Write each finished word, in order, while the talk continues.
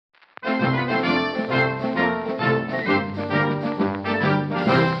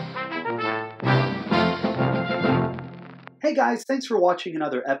Hey guys, thanks for watching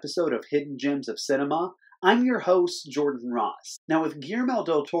another episode of Hidden Gems of Cinema. I'm your host, Jordan Ross. Now, with Guillermo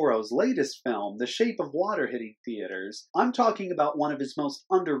del Toro's latest film, The Shape of Water, hitting theaters, I'm talking about one of his most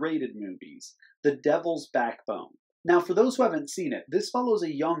underrated movies, The Devil's Backbone. Now, for those who haven't seen it, this follows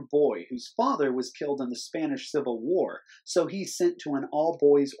a young boy whose father was killed in the Spanish Civil War, so he's sent to an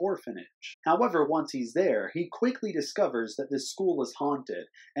all-boys orphanage. However, once he's there, he quickly discovers that this school is haunted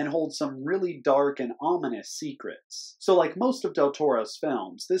and holds some really dark and ominous secrets. So like most of del Toro's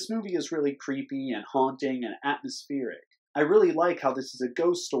films, this movie is really creepy and haunting and atmospheric. I really like how this is a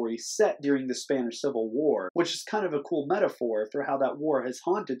ghost story set during the Spanish Civil War, which is kind of a cool metaphor for how that war has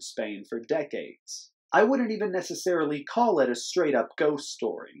haunted Spain for decades. I wouldn't even necessarily call it a straight-up ghost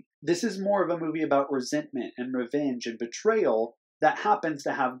story. This is more of a movie about resentment and revenge and betrayal that happens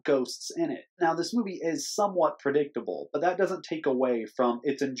to have ghosts in it. Now, this movie is somewhat predictable, but that doesn't take away from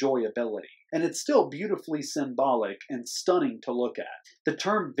its enjoyability. And it's still beautifully symbolic and stunning to look at. The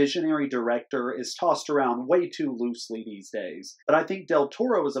term visionary director is tossed around way too loosely these days, but I think del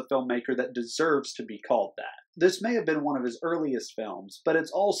Toro is a filmmaker that deserves to be called that. This may have been one of his earliest films, but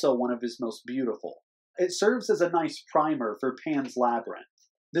it's also one of his most beautiful. It serves as a nice primer for Pan's Labyrinth.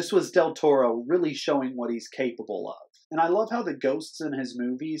 This was del Toro really showing what he's capable of. And I love how the ghosts in his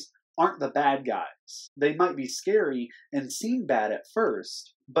movies aren't the bad guys. They might be scary and seem bad at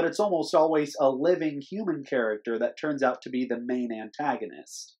first, but it's almost always a living human character that turns out to be the main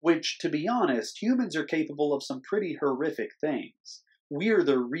antagonist. Which, to be honest, humans are capable of some pretty horrific things. We're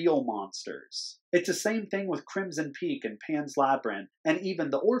the real monsters. It's the same thing with Crimson Peak and Pan's Labyrinth, and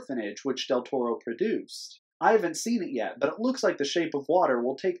even The Orphanage, which del Toro produced. I haven't seen it yet, but it looks like The Shape of Water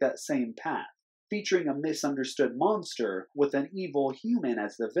will take that same path, featuring a misunderstood monster with an evil human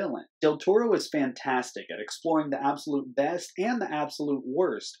as the villain. Del Toro is fantastic at exploring the absolute best and the absolute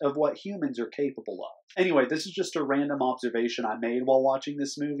worst of what humans are capable of. Anyway, this is just a random observation I made while watching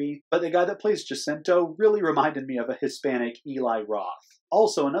this movie, but the guy that plays Jacinto really reminded me of a Hispanic Eli Roth.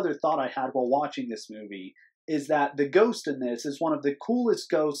 Also, another thought I had while watching this movie is that the ghost in this is one of the coolest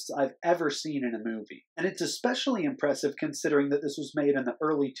ghosts I've ever seen in a movie. And it's especially impressive considering that this was made in the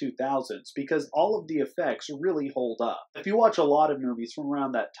early 2000s, because all of the effects really hold up. If you watch a lot of movies from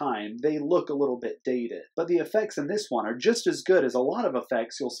around that time, they look a little bit dated. But the effects in this one are just as good as a lot of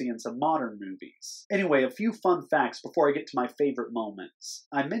effects you'll see in some modern movies. Anyway, a few fun facts before I get to my favorite moments.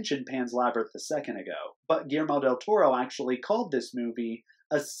 I mentioned Pan's Labyrinth a second ago, but Guillermo del Toro actually called this movie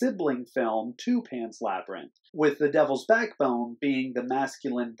a sibling film to Pan's Labyrinth, with The Devil's Backbone being the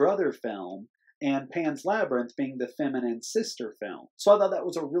masculine brother film, and Pan's Labyrinth being the feminine sister film. So I thought that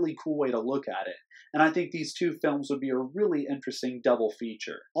was a really cool way to look at it, and I think these two films would be a really interesting double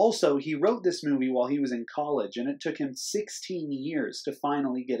feature. Also, he wrote this movie while he was in college, and it took him 16 years to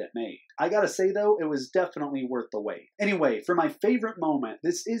finally get it made. I gotta say though, it was definitely worth the wait. Anyway, for my favorite moment,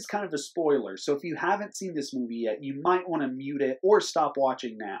 this is kind of a spoiler, so if you haven't seen this movie yet, you might want to mute it or stop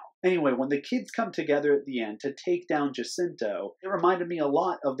watching now. Anyway, when the kids come together at the end to take down Jacinto, it reminded me a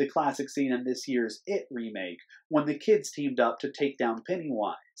lot of the classic scene in this year's It remake, when the kids teamed up to take down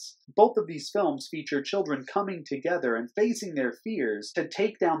Pennywise. Both of these films feature children coming together and facing their fears to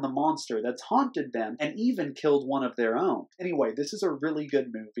take down the monster that's haunted them and even killed one of their own. Anyway, this is a really good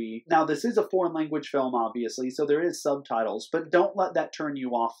movie. Now, this is a foreign language film, obviously, so there is subtitles, but don't let that turn you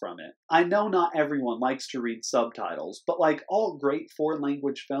off from it. I know not everyone likes to read subtitles, but like all great foreign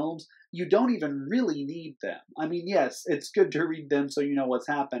language films, you don't even really need them. I mean, yes, it's good to read them so you know what's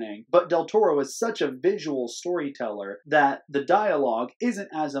happening, but del Toro is such a visual storyteller that the dialogue isn't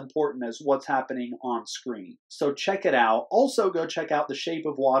as important as what's happening on screen. So check it out. Also, go check out The Shape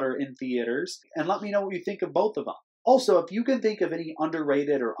of Water in theaters, and let me know what you think of both of them. Also, if you can think of any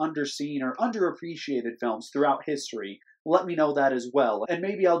underrated or underseen or underappreciated films throughout history, let me know that as well, and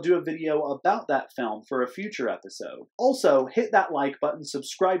maybe I'll do a video about that film for a future episode. Also, hit that like button,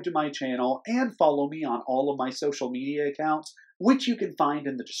 subscribe to my channel, and follow me on all of my social media accounts, which you can find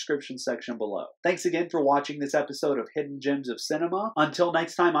in the description section below. Thanks again for watching this episode of Hidden Gems of Cinema. Until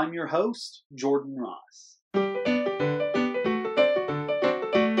next time, I'm your host, Jordan Ross.